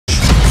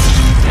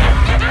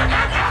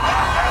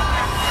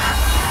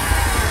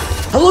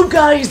Hello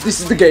guys, this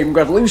is the Gaming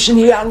Revolution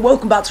here, and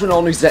welcome back to an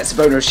all-new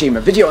ZETSUBOU no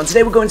SHIMA video. And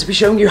today we're going to be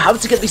showing you how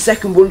to get the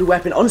second wonder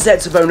weapon on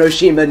ZETSUBOU no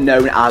SHIMA,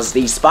 known as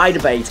the Spider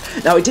Bait.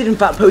 Now, I did in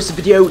fact post a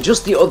video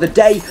just the other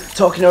day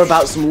talking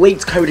about some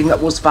leaked coding that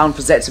was found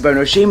for ZETSUBOU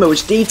no SHIMA,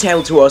 which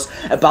detailed to us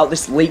about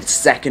this leaked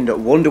second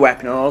wonder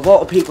weapon. And a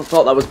lot of people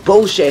thought that was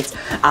bullshit,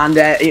 and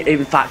it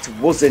in fact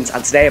wasn't.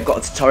 And today I've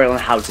got a tutorial on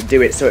how to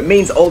do it. So it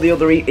means all the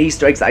other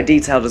Easter eggs that I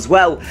detailed as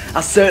well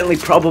are certainly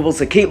probable.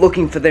 So keep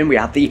looking for them. We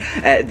have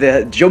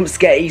the jump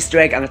scare Easter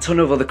egg and a ton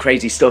of other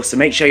crazy stuff, so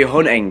make sure you're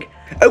hunting.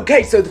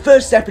 Okay, so the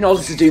first step in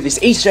order to do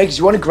this Easter egg is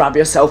you want to grab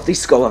yourself the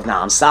Skull of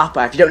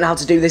Narn-Starper. If you don't know how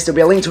to do this, there'll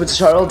be a link to a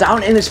tutorial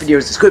down in this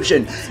video's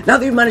description. Now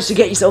that you've managed to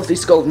get yourself the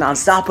Skull of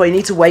Narn-Starper, you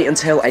need to wait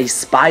until a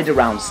spider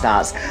round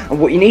starts. And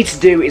what you need to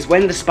do is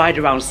when the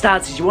spider round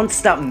starts is you want to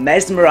start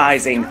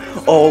mesmerizing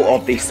all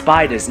of the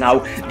spiders. Now,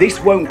 this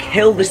won't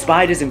kill the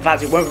spiders, in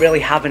fact it won't really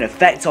have an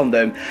effect on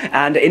them.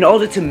 And in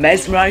order to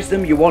mesmerize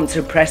them, you want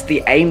to press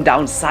the aim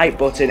down sight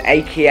button,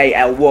 aka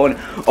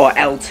L1 or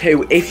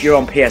L2 if you're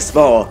on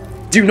PS4.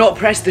 Do not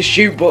press the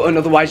shoot button,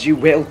 otherwise you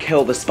will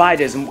kill the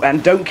spiders,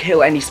 and don't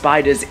kill any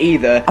spiders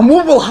either. And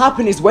what will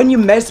happen is when you're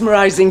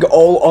mesmerizing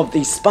all of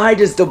these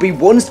spiders, there'll be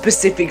one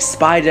specific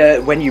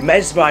spider, when you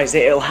mesmerize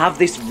it, it'll have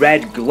this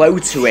red glow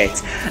to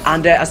it.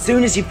 And as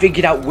soon as you've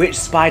figured out which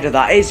spider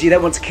that is, you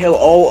then want to kill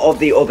all of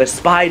the other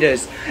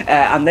spiders.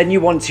 And then you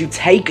want to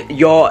take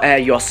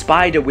your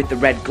spider with the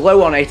red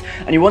glow on it,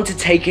 and you want to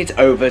take it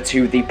over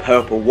to the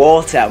purple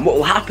water. And what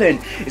will happen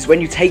is when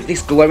you take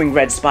this glowing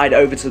red spider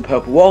over to the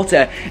purple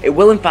water, it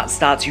will in fact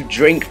start to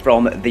drink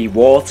from the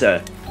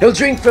water. He'll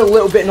drink for a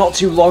little bit, not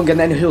too long, and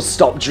then he'll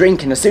stop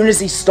drinking. As soon as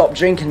he stops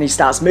drinking and he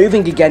starts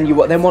moving again,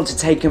 you then want to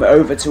take him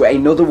over to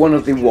another one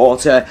of the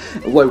water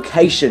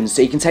locations.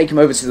 So you can take him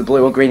over to the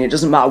blue or green, it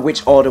doesn't matter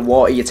which order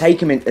water you take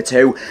him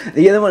into.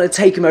 The other one to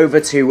take him over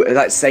to,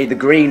 let's say, the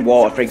green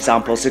water, for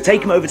example. So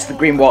take him over to the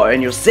green water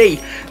and you'll see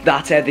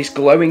that this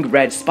glowing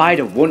red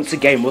spider, once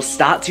again, will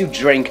start to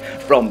drink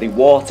from the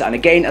water. And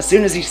again, as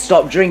soon as he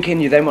stopped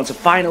drinking, you then want to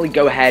finally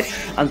go ahead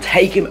and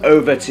take him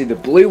over to the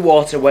blue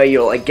water, where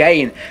you'll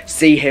again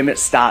see him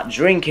start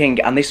drinking,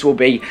 and this will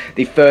be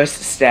the first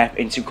step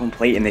into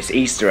completing this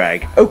Easter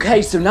egg.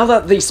 Okay, so now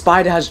that the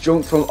spider has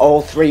drunk from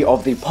all three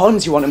of the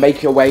ponds, you want to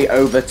make your way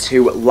over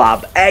to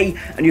Lab A,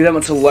 and you then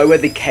want to lower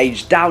the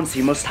cage down, so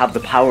you must have the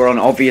power on,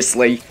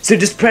 obviously. So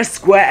just press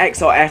square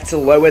X or F to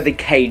lower the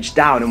cage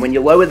down, and when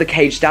you lower the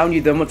cage down,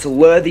 you then want to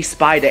lure the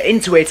spider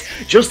into it,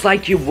 just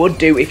like you would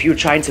do if you were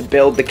trying to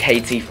build the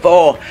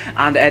KT4,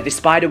 and the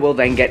spider will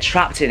then get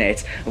trapped in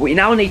it. What you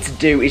now need to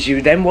do is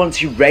you then want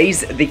to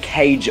raise the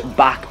cage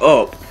back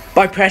up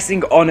by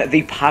pressing on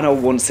the panel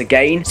once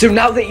again. So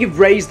now that you've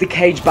raised the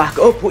cage back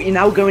up, what you're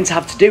now going to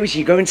have to do is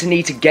you're going to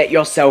need to get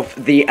yourself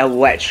the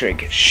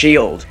electric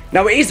shield.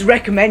 Now, it is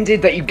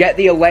recommended that you get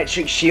the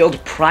electric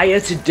shield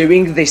prior to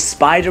doing this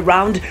spider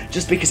round,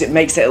 just because it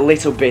makes it a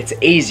little bit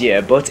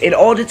easier. But in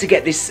order to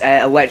get this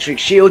electric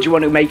shield, you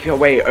want to make your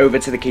way over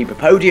to the Keeper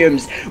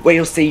Podiums, where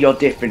you'll see your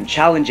different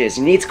challenges.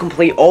 You need to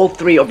complete all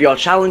three of your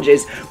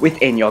challenges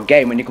within your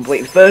game. When you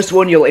complete the first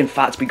one, you'll in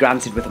fact be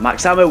granted with a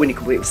max ammo. When you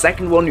complete the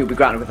second one, you'll be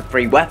granted with a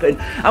free weapon,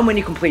 and when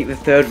you complete the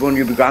third one,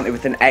 you'll be granted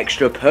with an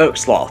extra perk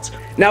slot.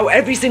 Now,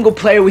 every single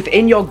player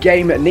within your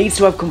game needs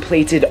to have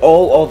completed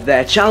all of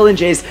their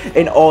challenges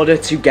in order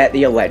to get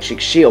the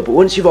electric shield. But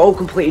once you've all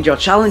completed your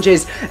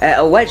challenges,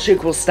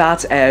 electric will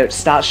start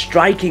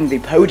striking the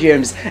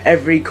podiums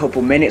every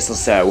couple minutes or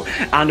so.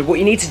 And what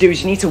you need to do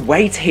is you need to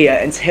wait here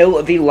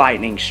until the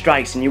lightning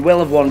strikes, and you will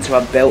have wanted to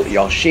have built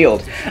your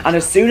shield. And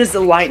as soon as the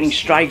lightning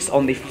strikes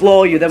on the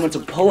floor, you then want to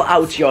pull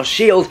out your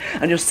shield,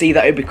 and you'll see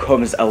that it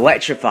becomes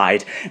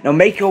electrified. Now,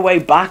 make your way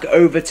back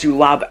over to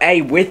Lab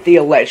A with the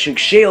electric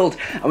shield,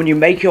 and when you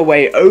make your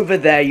way over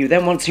there, you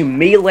then want to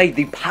melee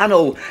the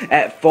panel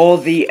for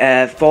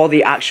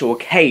the actual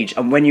cage.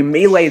 And when you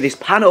melee this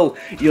panel,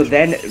 you're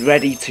then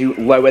ready to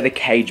lower the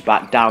cage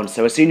back down.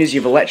 So as soon as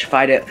you've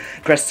electrified it,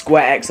 press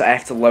square X or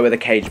F to lower the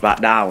cage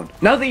back down.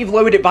 Now that you've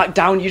lowered it back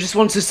down, you just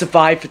want to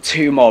survive for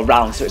 2 more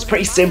rounds. So it's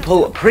pretty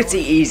simple, pretty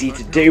easy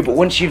to do, but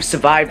once you've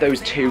survived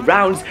those 2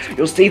 rounds,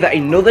 you'll see that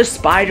another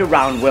spider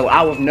round will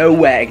out of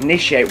nowhere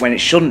initiate when it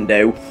shouldn't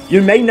do.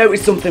 You may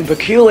notice something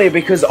peculiar,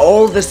 because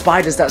all the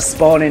spiders that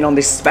spawn in on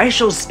this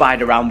special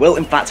spider round will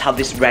in fact have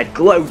this red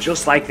glow,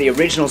 just like the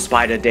original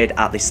spider did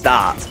at the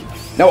start.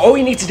 Now, all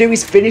you need to do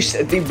is finish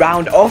the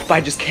round off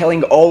by just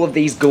killing all of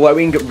these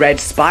glowing red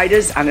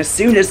spiders, and as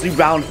soon as the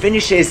round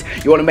finishes,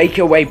 you want to make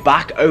your way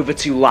back over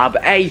to Lab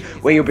A,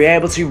 where you'll be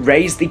able to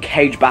raise the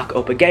cage back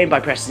up again by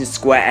pressing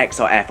square X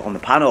or F on the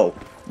panel.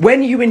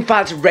 When you in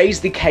fact raise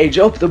the cage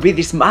up, there'll be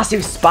this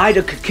massive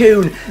spider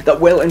cocoon that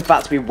will in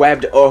fact be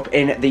webbed up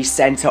in the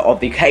center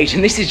of the cage.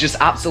 And this is just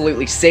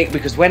absolutely sick,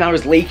 because when I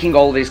was leaking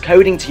all this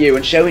coding to you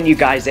and showing you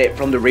guys it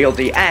from the real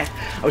DF,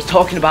 I was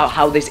talking about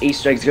how this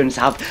Easter egg is going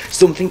to have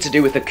something to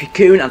do with the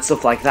cocoon and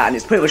stuff like that, and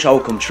it's pretty much all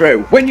come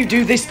true. When you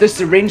do this, the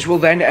syringe will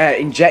then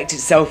inject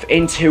itself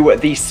into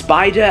the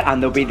spider,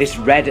 and there'll be this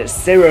red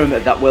serum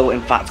that will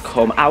in fact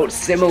come out,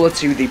 similar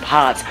to the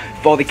part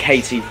for the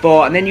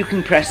KT4, and then you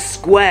can press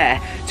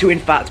square to in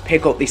fact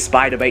pick up the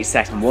spider bait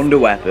second wonder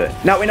weapon.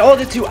 Now, in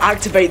order to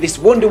activate this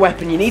wonder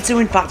weapon, you need to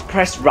in fact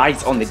press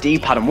right on the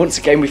D-pad, and once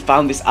again we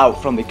found this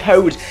out from the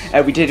code.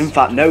 We did in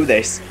fact know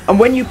this. And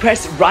when you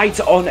press right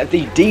on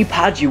the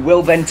D-pad, you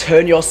will then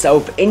turn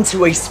yourself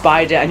into a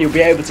spider and you'll be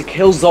able to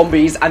kill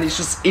zombies, and it's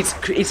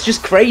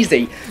just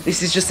crazy.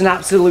 This is just an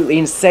absolutely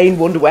insane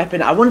wonder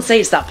weapon. I wouldn't say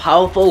it's that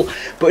powerful,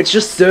 but it's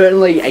just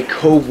certainly a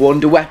cool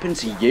wonder weapon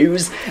to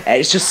use.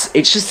 It's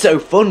just so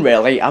fun,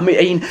 really. I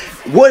mean,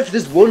 what if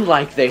there's one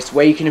like this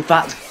where you can in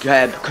fact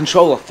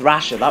control a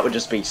thrasher? That would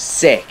just be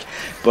sick.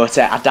 But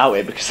I doubt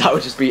it, because that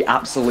would just be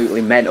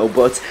absolutely mental.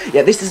 But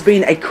yeah, this has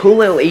been a cool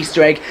little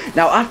Easter egg.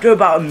 Now, after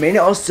about a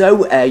minute or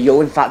so,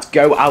 you'll in fact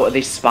go out of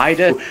this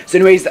spider. So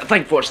anyways,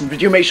 thank you for watching the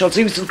video. Make sure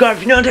to subscribe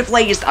if you're not the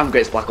latest. I'm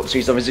Great Black Ops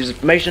 3 Zombies News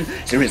Information.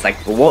 So anyways, thank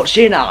you for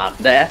watching. I'm out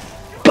there.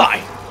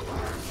 Bye.